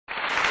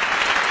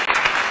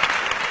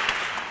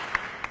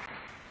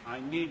I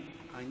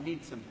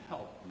need some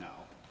help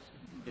now.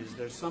 Is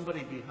there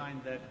somebody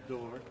behind that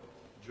door?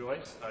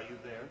 Joyce, are you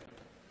there?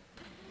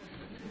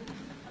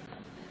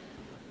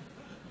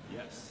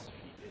 Yes,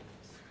 she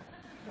is.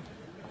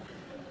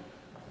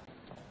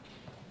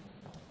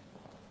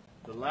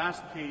 The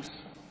last piece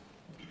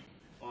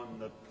on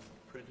the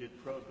printed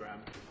program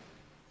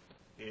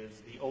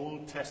is the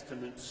Old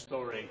Testament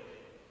story.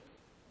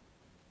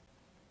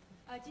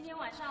 今天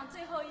晚上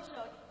最后一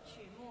首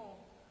曲目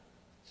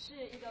是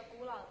一个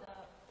古老的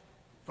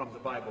From the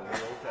Bible, the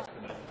Old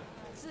Testament.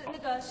 是那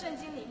个圣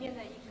经里面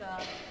的一个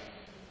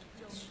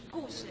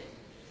故事，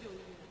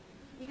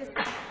一个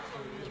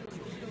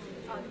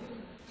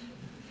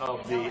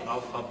of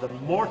the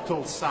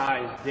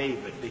mortal-sized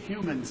David, the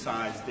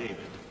human-sized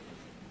David.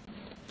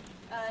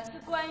 是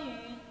关于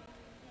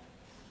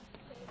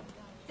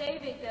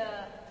David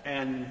的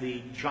And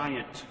the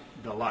giant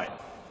Goliath.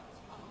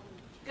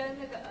 跟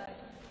那个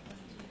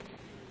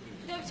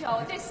对不起，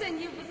我对圣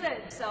经不是很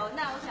熟，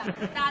那我想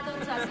大家都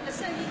知道是个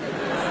圣经的故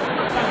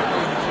事。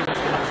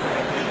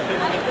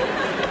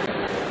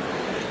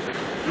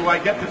Do I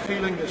get the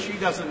feeling that she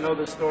doesn't know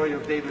the story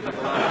of David and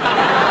Goliath?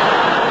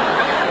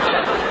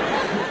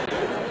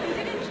 You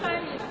didn't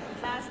try me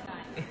last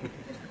time.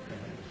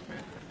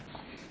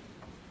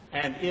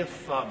 And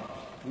if,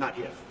 not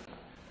if,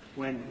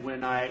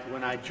 when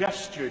I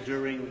gesture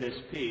during this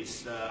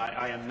piece,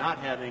 I am not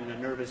having a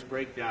nervous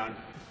breakdown.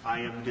 I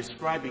am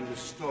describing the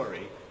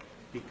story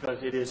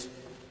because it is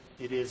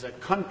a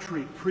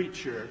country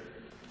preacher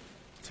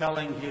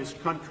telling his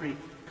country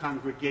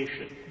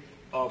congregation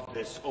of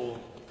this Old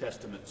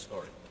Testament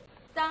story.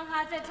 当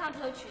他在唱这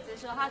首曲子的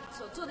时候，他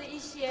所做的一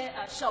些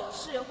手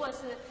势或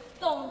是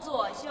动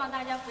作，希望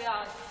大家不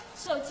要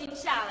受惊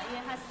吓了，因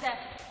为他是在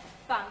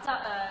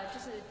就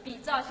是比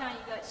照像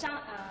一个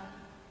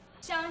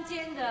乡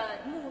间的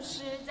牧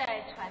师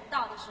在传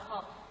道的时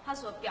候，他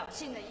所表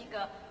现的一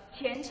个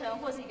虔诚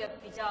或是一个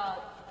比较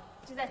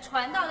就在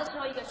传道的时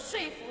候一个说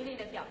服力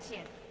的表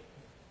现。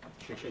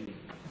谢谢你。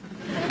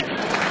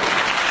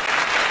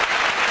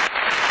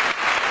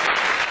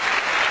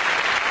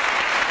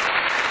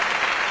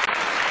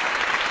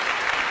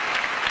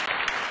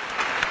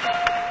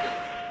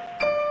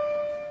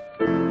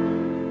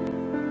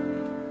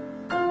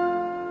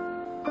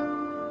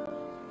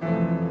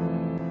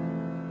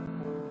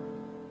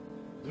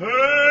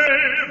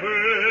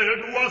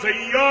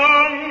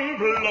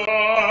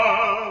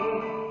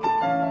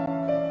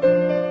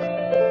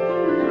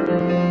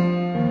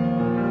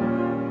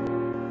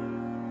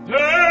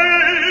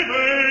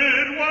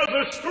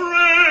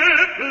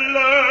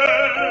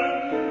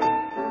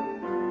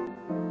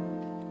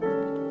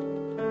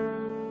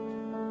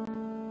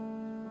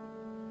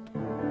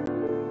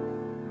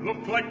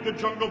The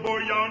jungle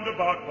boy yarned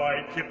about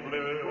by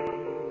Kipling.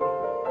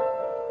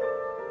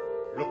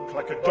 Looked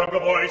like a jungle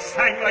boy,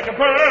 sang like a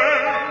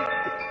bird.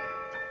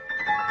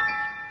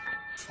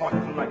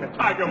 Fought like a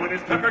tiger when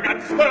his temper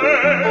got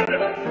stirred.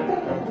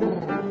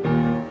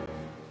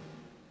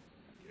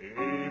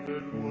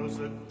 David was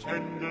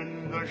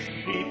attending the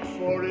sheep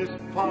for his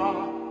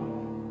pa.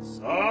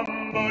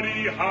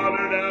 Somebody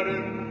hollered at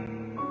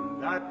him,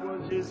 that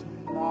was his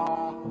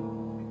ma.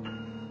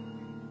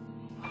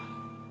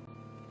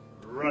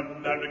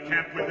 Run down to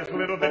camp with this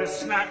little bit of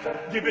snack.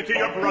 Give it to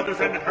your brothers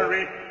and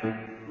hurry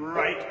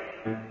right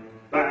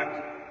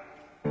back.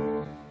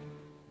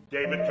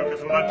 David took his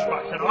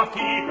lunchbox and off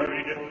he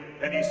hurried.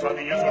 Then he saw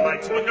the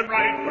Israelites looking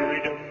right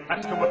worried.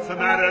 Asked him what's the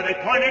matter, they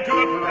pointed to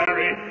a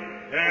prairie.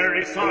 There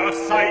he saw a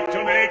sight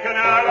to make an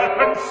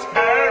elephant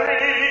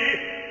scary.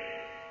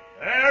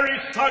 There he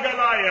saw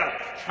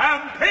Goliath,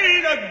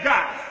 champagne of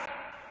Gath,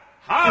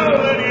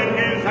 howling in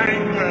his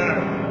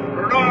anger,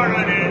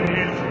 roaring in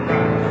his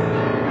wrath.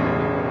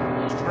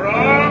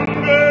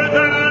 Stronger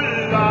than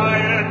a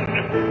lion,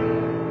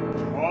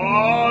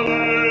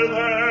 taller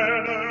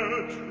than a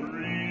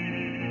tree.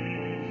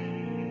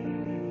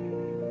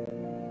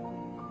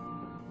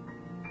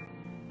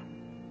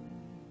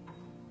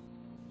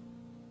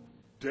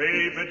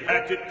 David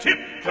had to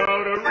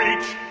tiptoe to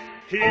reach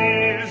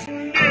his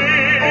knee.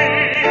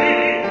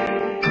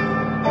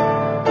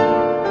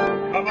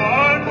 Come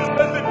on,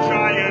 says the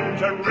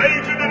giant,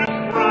 raging and a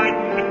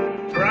frightened.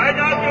 Drag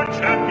out your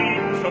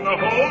champions from the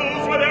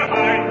holes where they're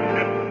hiding.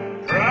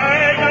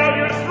 Drag out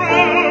your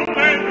strong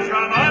men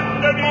from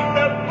underneath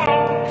the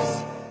bunks.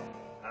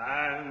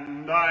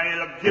 And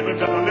I'll give it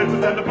to the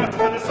lizards and the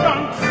buzzards and the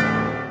skunks.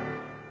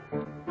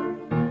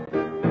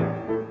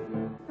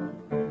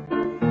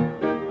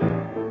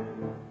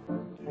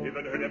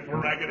 David heard him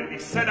bragging and he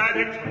said, I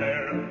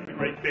declare, the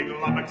great big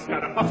lummox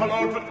got a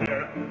buffalo for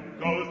fair.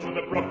 Goes to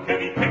the brook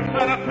and he picks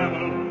on a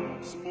pebble.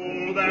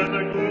 Smooth as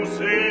a goose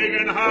egg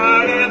and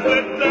hard as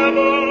the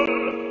devil.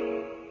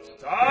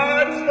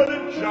 Starts for the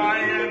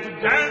giant,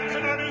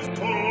 dancing on his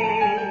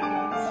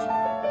toes,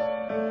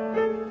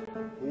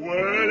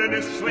 whirling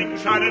his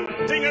slingshot and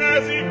singing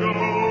as he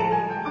goes.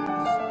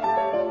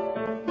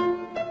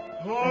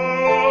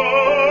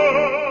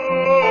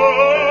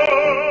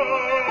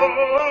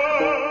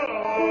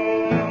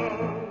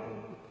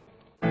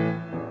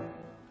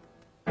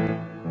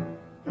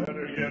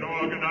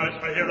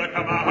 here I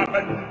come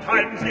a-hoppin',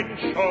 time's getting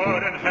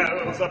short and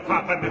hell's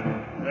a-poppin'.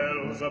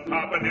 Hell's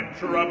a-poppin' and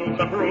trouble's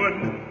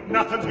a-brewin',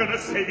 nothing's gonna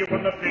save you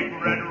from the big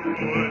red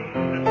ruin.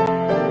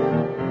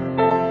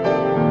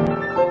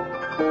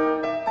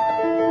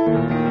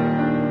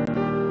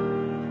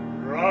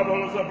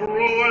 Trouble's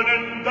a-brewin'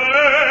 and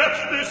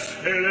death's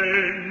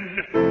distilling.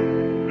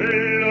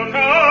 Look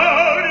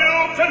out,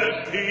 you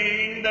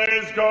Philistine,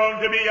 there's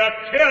going to be a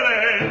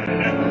killing.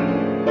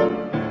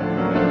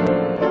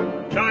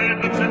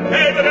 Giant looks at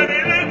David and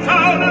he lets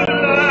out a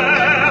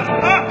laugh.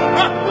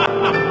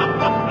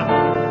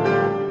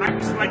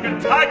 Acts like a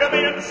tiger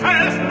being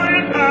sliced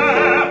in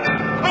half.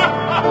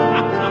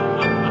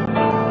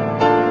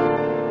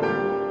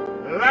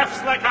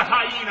 Laughs like a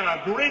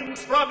hyena,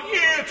 grins from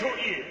ear to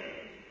ear.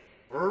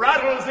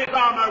 Rattles his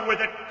armor with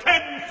a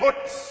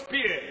 10-foot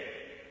spear.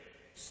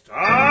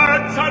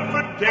 Starts out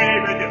for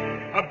David,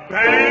 a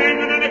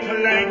banging and a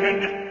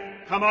clanking.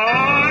 Come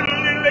on,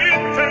 little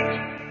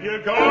infant,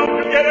 you're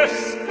going to get a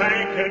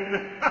spanking.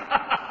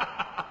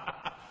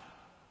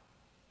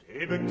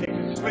 David takes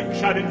his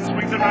slingshot and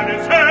swings it on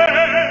his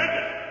head.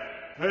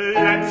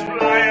 Let's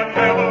fly a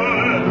pebble.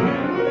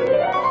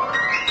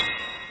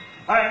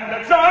 And the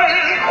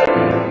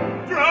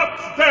giant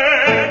drops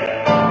dead.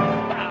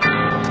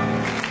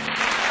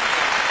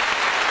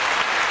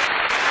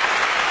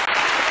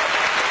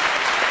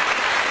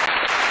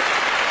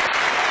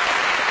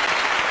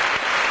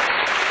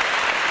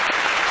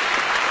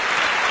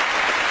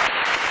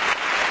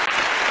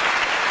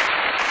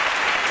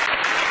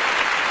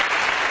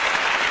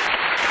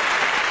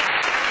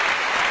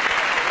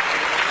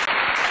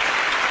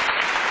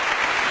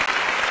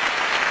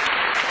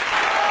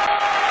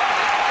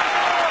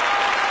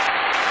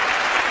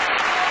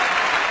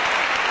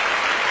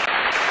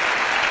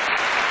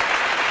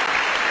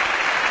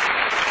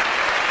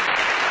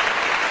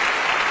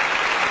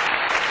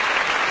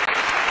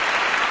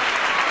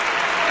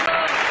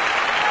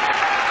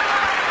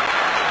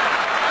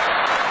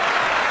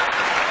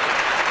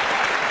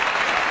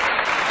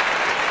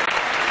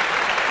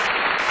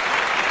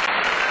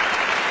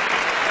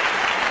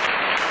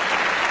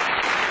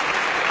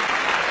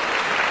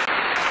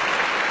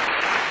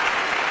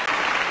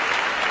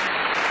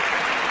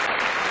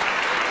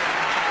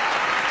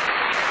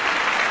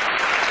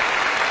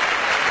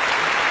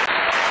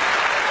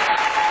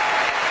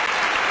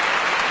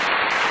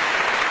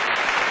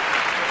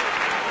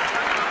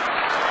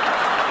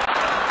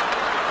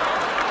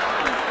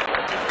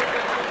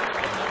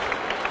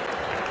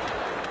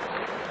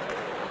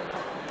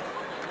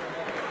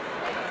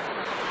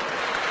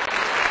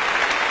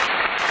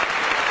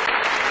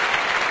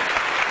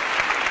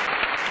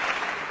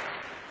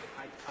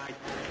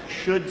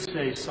 Should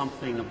say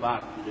something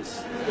about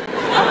this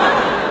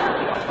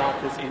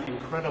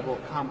incredible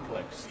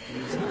complex.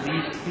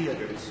 These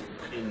theaters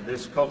in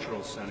this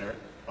cultural center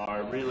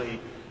are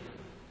really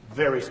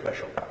very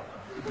special.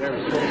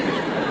 Very special.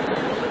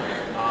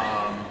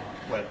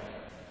 Well,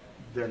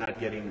 they're not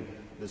getting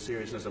the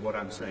seriousness of what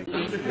I'm saying.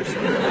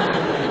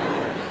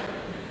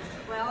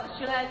 Well,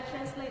 should I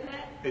translate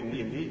that?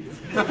 Indeed.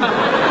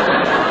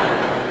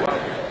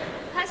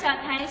 他想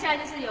谈一下，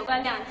就是有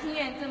关两厅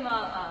院这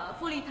么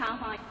富丽堂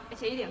皇，而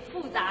且有点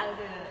复杂的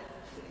这个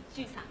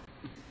剧场。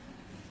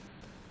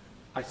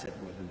I said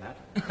more than that.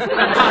 They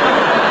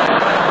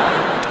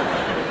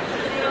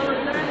all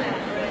learn that.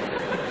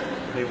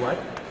 They what?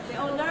 They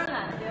all learn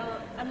that. They all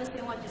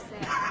understand what you say.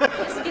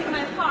 Just give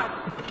my part.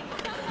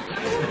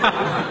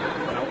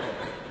 Well,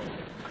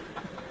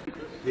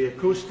 the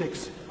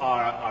acoustics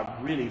are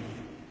really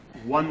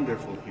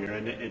wonderful here,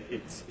 and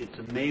it's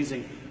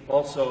amazing.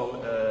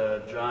 Also,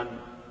 John,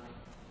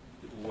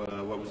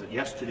 what was it?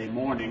 Yesterday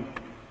morning,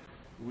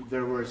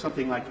 there were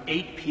something like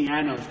 8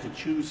 pianos to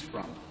choose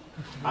from.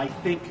 I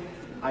think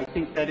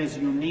that is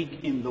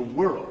unique in the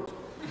world.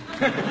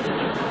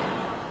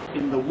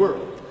 In the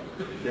world,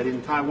 that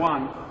in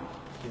Taiwan,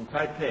 in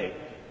Taipei,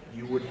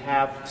 you would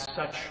have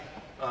such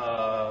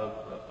a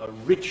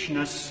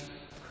richness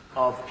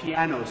of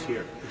pianos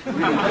here.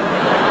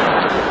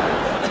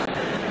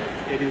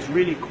 It is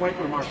really quite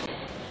remarkable.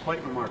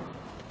 Quite remarkable.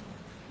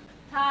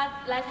 他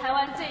来台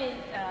湾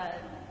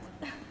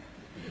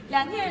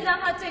两天人让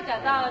他最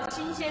感到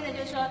新鲜的，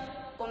就是说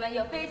我们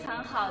有非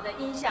常好的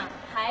音响，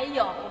还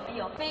有我们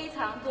有非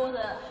常多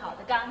的好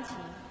的钢琴。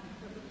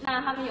那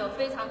他们有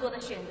非常多的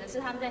选择，是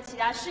他们在其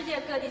他世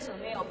界各地所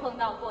没有碰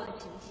到过的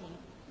情形。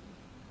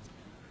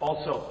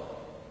Also,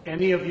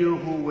 any of you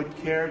who would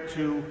care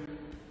to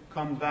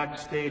come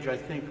backstage, I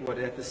think,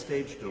 at the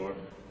stage door,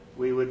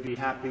 we would be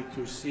happy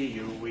to see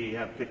you. We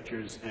have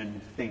pictures and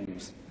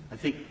things. I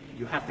think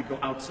you have to go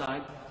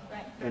outside,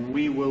 right. And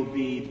we will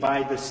be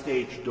by the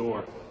stage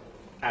door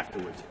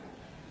afterwards.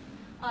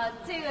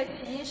 这个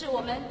起因是我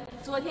们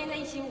昨天在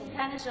一起午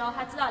餐的时候，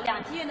他知道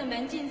两厅院的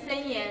门禁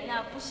森严，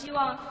那不希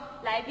望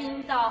来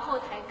宾到后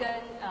台跟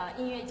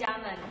音乐家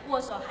们握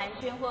手寒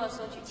暄或者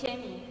索取签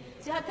名，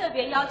所以他特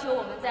别要求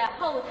我们在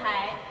后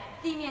台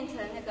地面层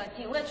那个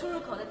警卫出入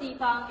口的地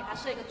方，给他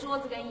设一个桌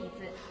子跟椅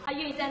子，他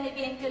愿意在那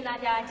边跟大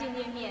家见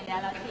见面、聊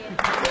聊天。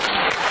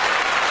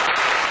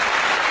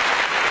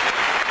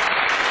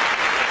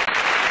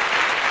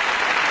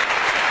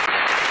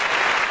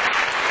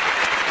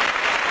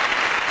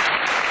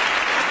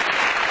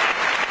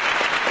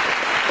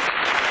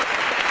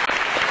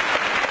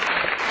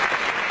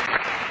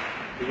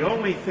The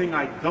only thing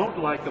I don't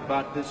like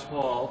about this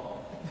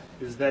hall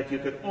is that you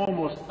could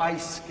almost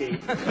ice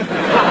skate.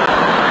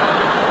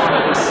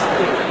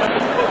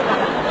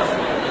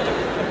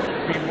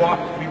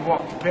 We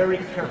walked very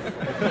carefully.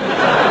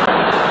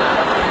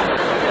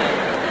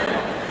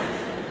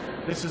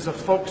 This is a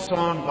folk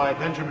song by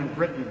Benjamin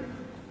Britten,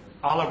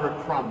 Oliver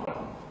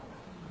Cromwell.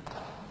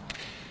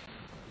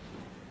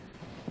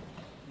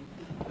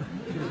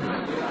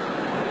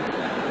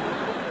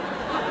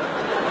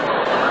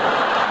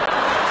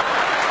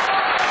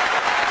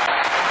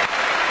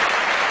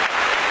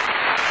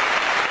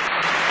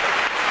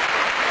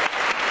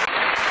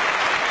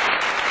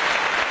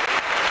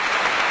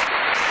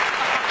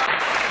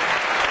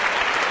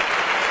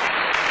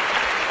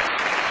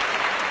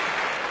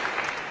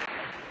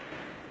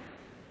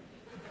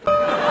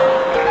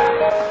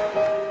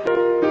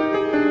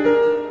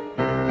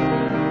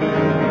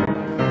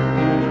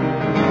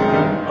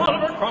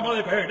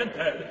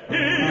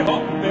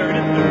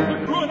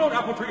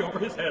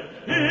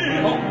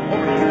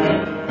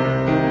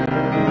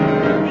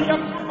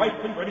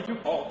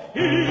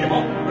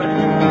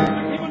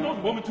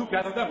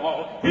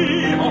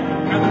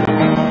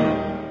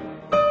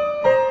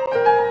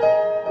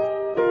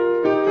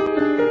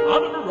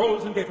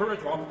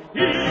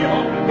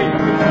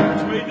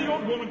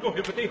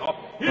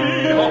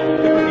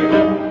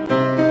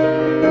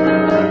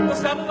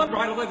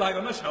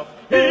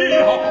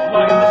 Hee-haw,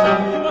 lie in the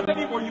saddle, you want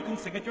any more, you can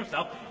sing it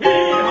yourself.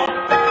 Hee-haw,